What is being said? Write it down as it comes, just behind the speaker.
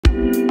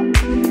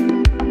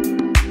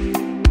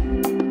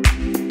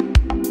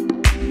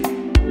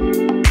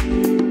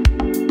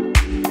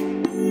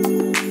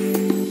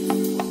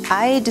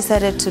I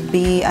decided to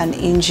be an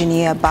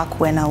engineer back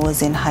when I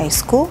was in high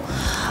school.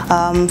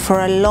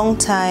 For a long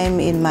time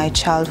in my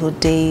childhood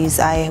days,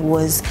 I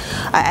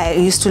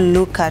used to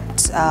look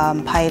at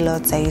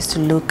pilots, I used to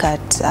look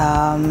at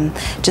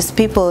just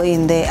people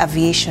in the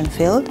aviation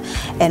field,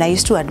 and I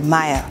used to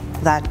admire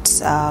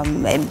that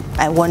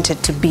I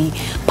wanted to be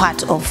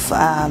part of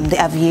the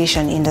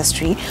aviation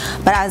industry.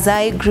 But as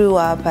I grew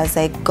up, as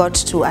I got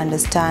to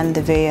understand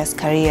the various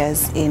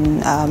careers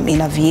in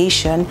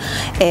aviation,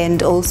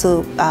 and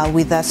also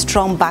with a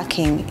strong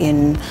backing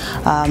in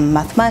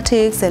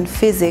mathematics and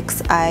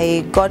physics,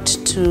 I got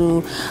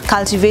to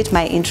cultivate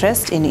my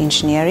interest in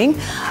engineering.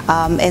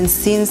 And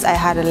since I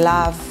had a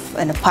love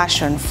and a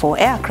passion for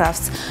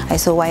aircrafts, I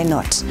saw why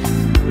not.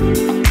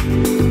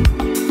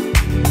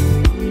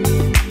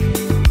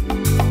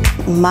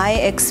 My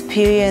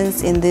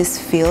experience in this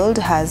field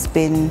has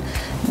been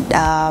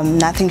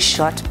nothing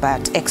short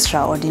but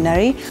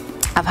extraordinary.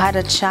 I've had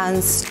a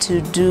chance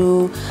to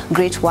do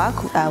great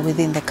work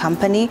within the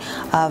company.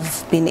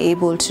 I've been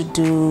able to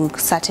do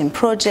certain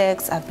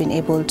projects. I've been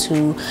able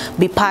to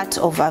be part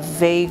of a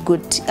very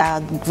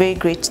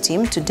great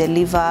team to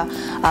deliver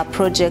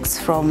projects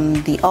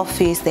from the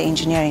office, the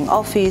engineering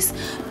office,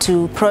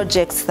 to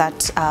projects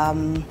that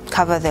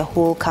cover the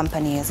whole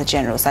company as a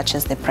general, such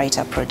as the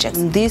Prater project.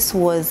 This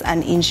was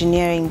an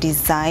engineering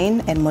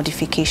design and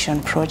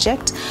modification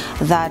project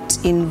that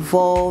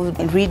involved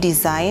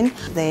redesign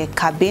the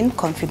cabin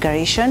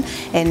configuration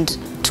and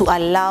to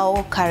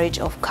allow carriage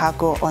of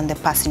cargo on the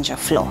passenger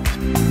floor.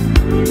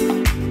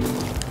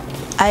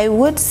 I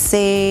would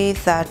say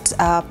that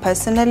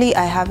personally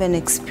I haven't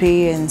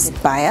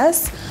experienced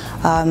bias.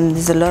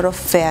 There's a lot of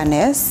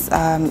fairness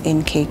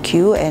in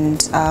KQ,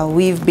 and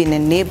we've been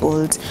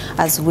enabled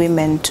as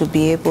women to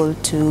be able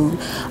to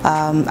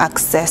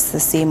access the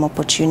same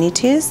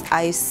opportunities.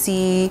 I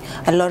see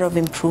a lot of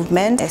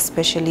improvement,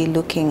 especially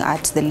looking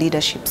at the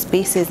leadership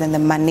spaces and the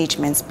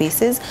management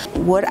spaces.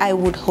 What I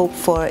would hope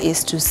for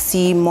is to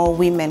see more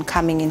women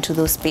coming into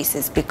those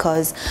spaces,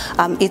 because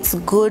it's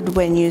good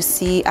when you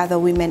see other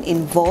women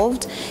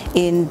involved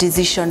in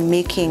decision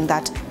making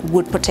that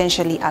would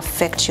potentially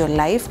affect your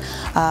life.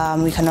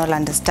 We can all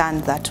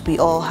understand that we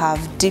all have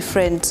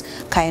different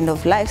kind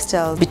of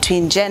lifestyles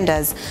between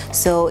genders,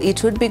 so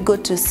it would be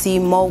good to see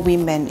more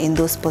women in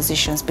those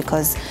positions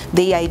because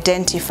they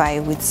identify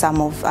with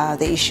some of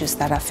the issues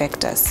that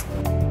affect us.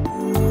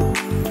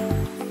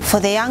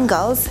 For the young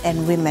girls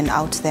and women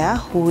out there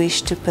who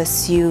wish to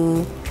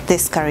pursue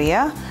this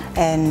career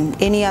and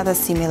any other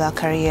similar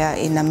career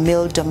in a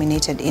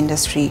male-dominated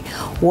industry,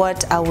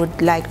 what I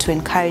would like to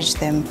encourage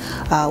them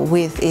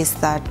with is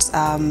that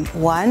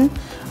one,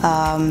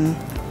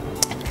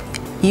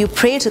 you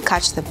pray to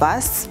catch the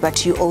bus,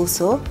 but you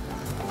also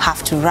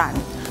have to run.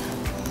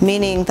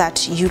 Meaning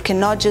that you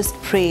cannot just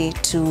pray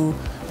to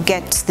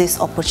get these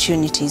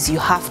opportunities. You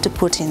have to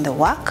put in the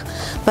work,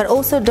 but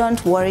also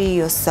don't worry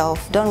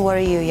yourself, don't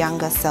worry your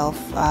younger self,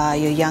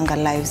 your younger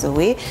lives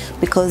away,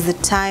 because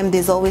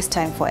there's always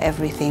time for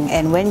everything,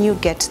 and when you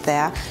get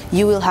there,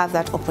 you will have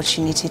that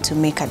opportunity to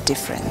make a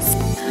difference.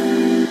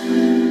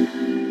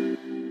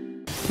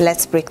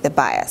 Let's break the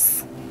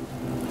bias.